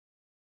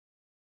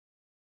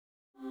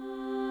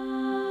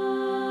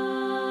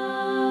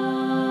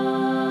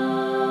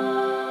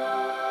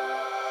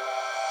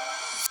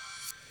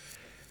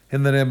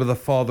In the name of the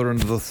Father,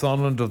 and of the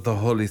Son, and of the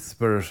Holy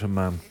Spirit,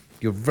 amen.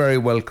 You're very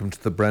welcome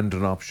to the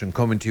Brendan Option,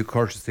 coming to you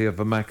courtesy of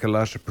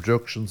Immaculata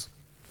Productions.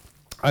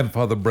 I'm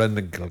Father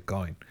Brendan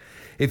Kilcoyne.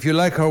 If you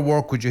like our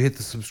work, would you hit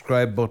the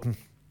subscribe button?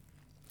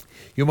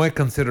 You might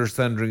consider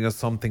sending us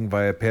something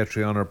via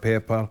Patreon or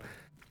PayPal.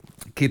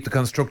 Keep the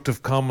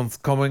constructive comments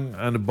coming,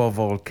 and above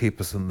all,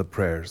 keep us in the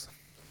prayers.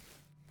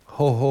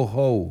 Ho, ho,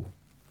 ho.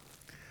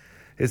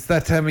 It's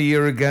that time of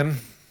year again.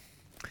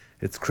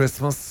 It's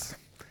Christmas.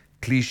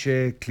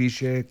 Cliche,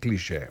 cliche,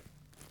 cliche.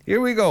 Here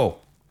we go.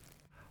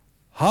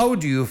 How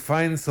do you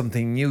find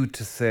something new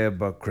to say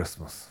about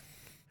Christmas?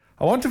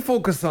 I want to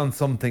focus on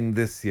something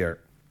this year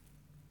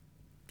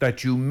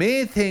that you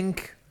may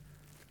think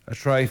a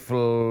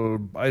trifle,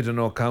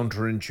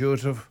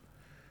 counterintuitive,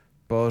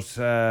 but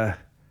the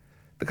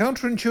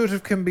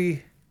counterintuitive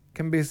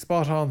can be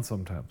spot on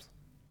sometimes.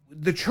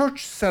 The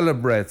church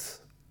celebrates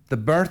the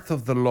birth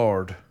of the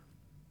Lord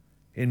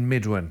in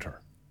midwinter.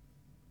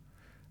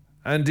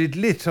 And it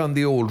lit on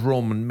the old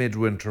Roman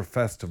midwinter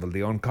festival,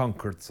 the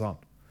unconquered sun,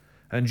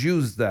 and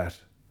used that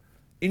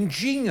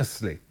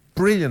ingeniously,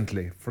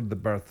 brilliantly for the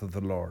birth of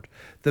the Lord.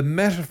 The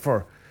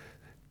metaphor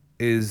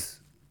is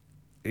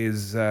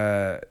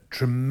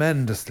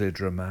tremendously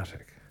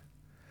dramatic.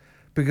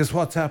 Because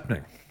what's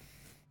happening?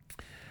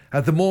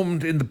 At the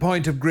moment, in the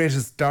point of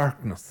greatest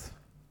darkness,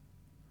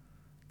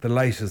 the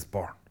light is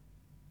born.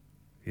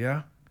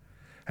 Yeah?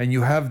 And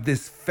you have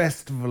this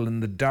festival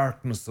in the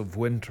darkness of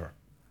winter,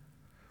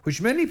 which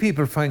many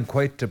people find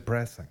quite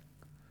depressing.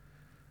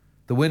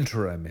 The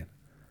winter, I mean.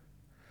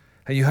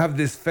 And you have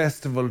this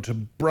festival to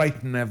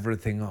brighten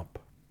everything up.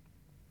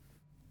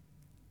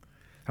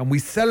 And we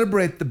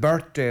celebrate the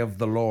birthday of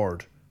the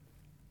Lord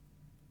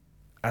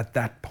at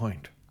that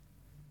point.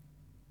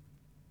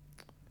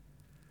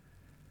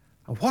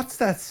 And what's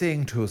that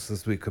saying to us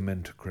as we come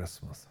into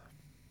Christmas?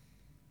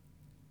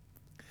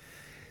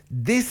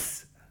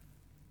 This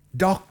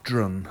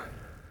doctrine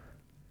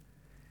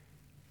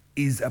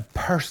is a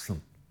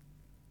person.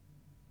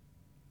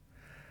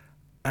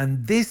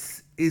 And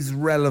this is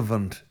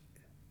relevant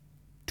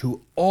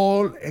to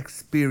all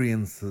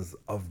experiences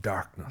of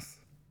darkness.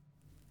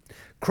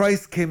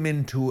 Christ came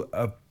into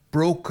a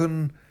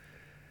broken,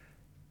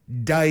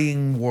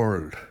 dying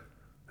world.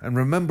 And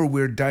remember,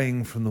 we're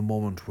dying from the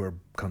moment we're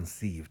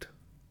conceived.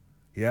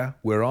 Yeah?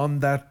 We're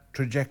on that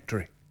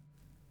trajectory.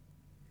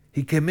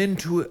 He came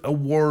into a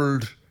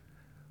world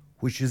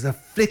which is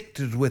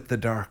afflicted with the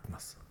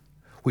darkness,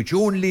 which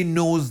only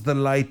knows the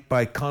light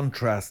by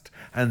contrast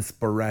and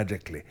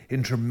sporadically,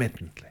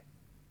 intermittently.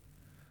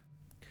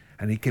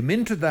 And he came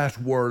into that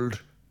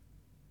world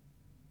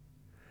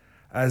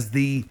as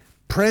the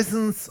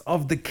presence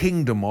of the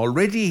kingdom,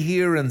 already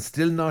here and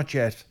still not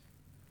yet,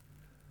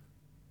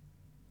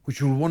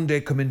 which will one day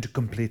come into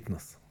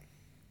completeness.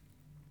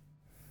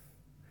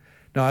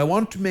 Now, I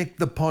want to make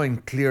the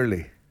point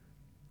clearly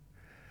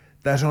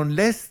that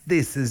unless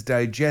this is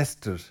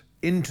digested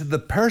into the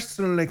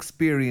personal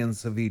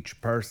experience of each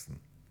person,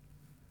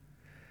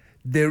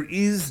 there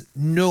is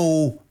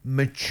no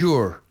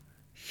mature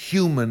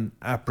human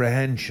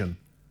apprehension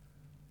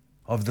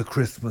of the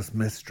Christmas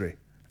mystery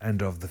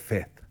and of the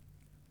faith.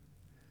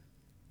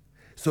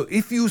 So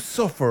if you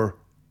suffer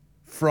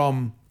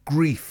from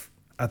grief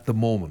at the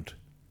moment,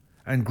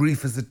 and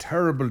grief is a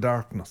terrible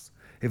darkness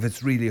if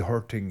it's really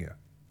hurting you,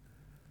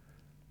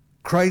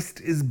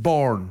 Christ is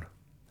born,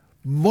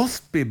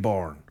 must be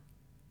born,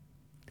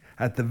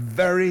 at the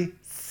very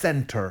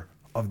center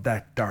of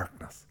that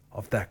darkness,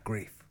 of that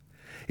grief.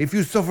 If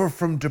you suffer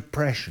from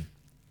depression,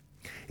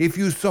 if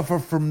you suffer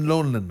from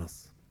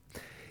loneliness,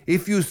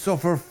 if you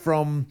suffer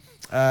from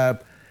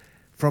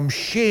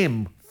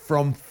shame,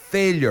 from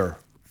failure,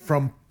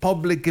 from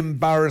public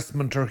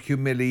embarrassment or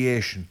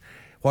humiliation,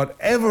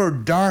 whatever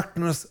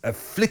darkness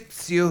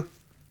afflicts you,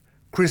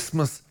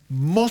 Christmas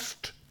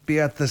must be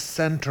at the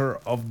center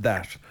of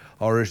that,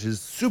 or it is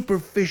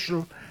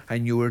superficial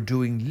and you are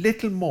doing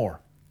little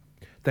more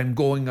than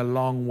going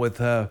along with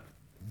a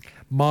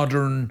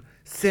modern,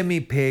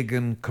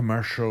 semi-pagan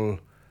commercial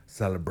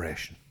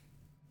celebration.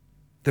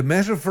 The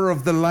metaphor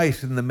of the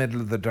light in the middle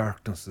of the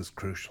darkness is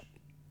crucial.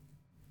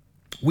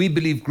 We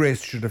believe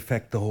grace should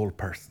affect the whole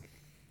person.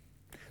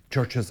 The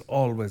church has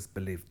always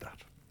believed that.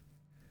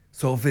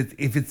 So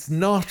if it's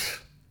not,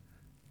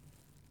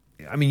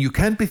 you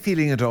can't be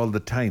feeling it all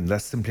the time.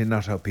 That's simply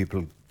not how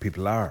people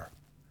are.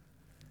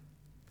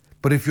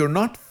 But if you're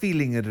not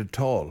feeling it at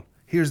all,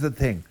 here's the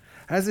thing.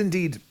 As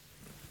indeed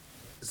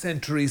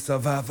Saint Teresa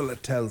of Avila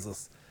tells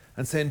us,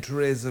 and Saint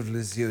Therese of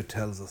Lisieux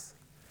tells us,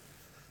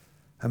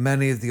 and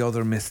many of the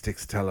other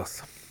mystics tell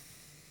us,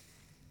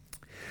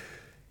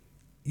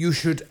 you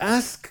should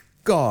ask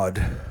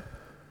God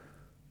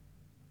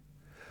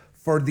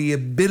for the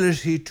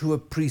ability to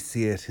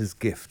appreciate his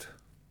gift.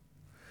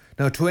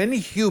 Now, to any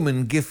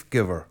human gift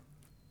giver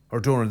or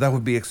donor, that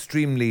would be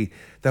extremely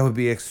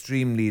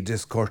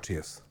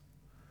discourteous.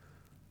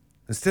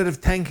 Instead of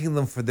thanking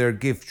them for their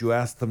gift, you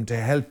ask them to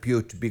help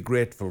you to be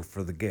grateful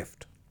for the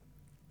gift.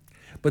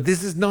 But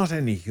this is not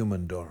any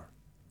human donor.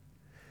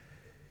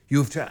 You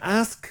have to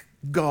ask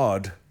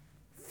God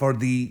for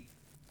the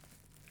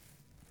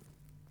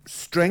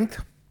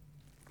strength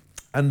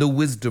and the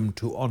wisdom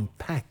to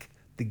unpack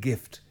the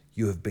gift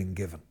you have been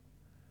given,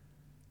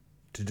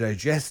 to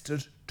digest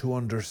it, to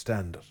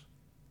understand it.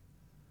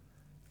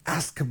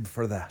 Ask Him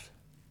for that.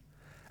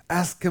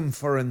 Ask Him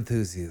for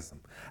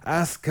enthusiasm.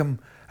 Ask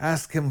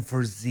Him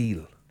for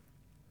zeal.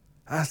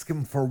 Ask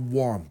Him for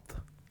warmth.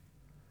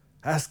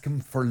 Ask Him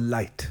for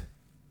light.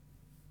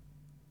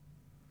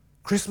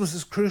 Christmas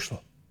is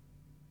crucial.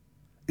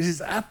 It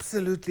is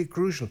absolutely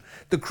crucial.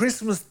 The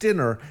Christmas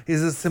dinner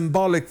is a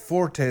symbolic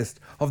foretaste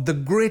of the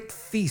great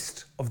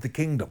feast of the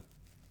kingdom.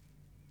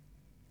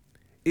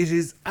 It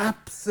is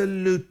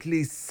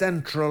absolutely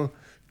central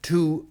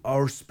to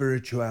our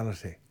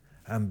spirituality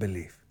and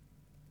belief.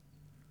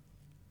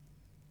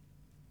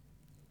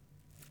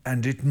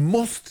 And it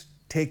must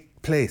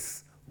take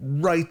place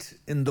right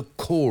in the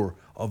core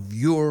of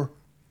your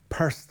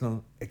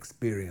personal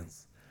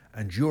experience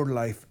and your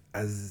life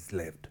as it's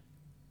lived.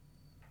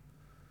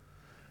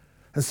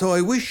 And so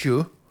I wish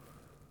you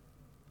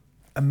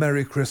a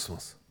Merry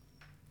Christmas.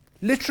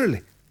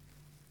 Literally.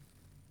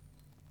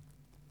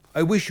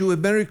 I wish you a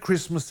Merry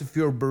Christmas if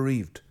you're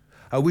bereaved.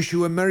 I wish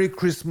you a Merry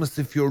Christmas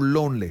if you're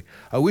lonely.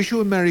 I wish you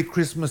a Merry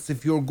Christmas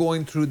if you're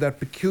going through that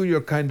peculiar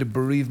kind of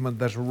bereavement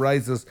that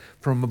arises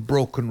from a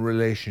broken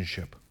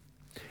relationship.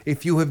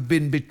 If you have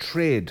been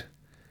betrayed,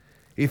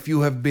 if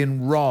you have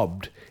been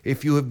robbed,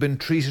 if you have been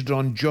treated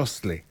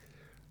unjustly,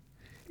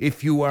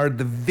 if you are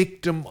the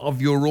victim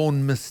of your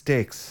own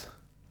mistakes,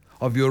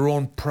 of your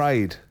own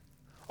pride,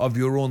 of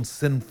your own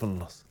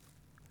sinfulness.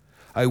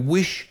 I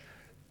wish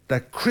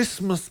that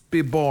Christmas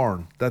be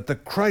born, that the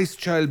Christ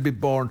child be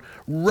born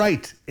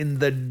right in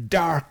the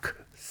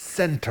dark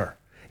center,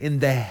 in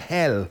the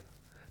hell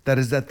that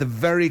is at the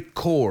very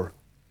core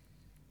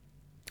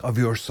of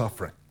your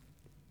suffering.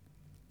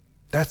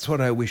 That's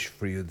what I wish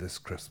for you this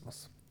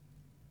Christmas.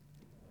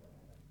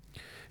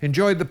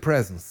 Enjoy the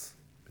presents,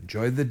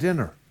 enjoy the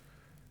dinner,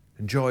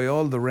 enjoy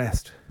all the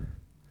rest.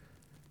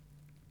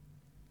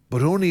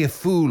 But only a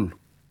fool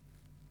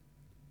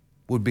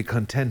would be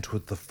content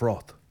with the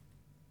froth.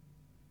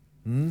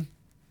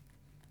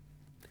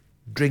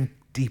 Drink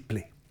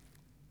deeply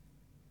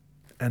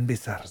and be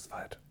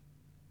satisfied.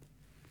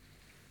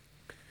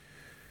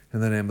 In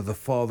the name of the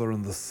Father,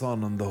 and the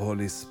Son, and the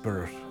Holy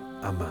Spirit.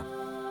 Amen.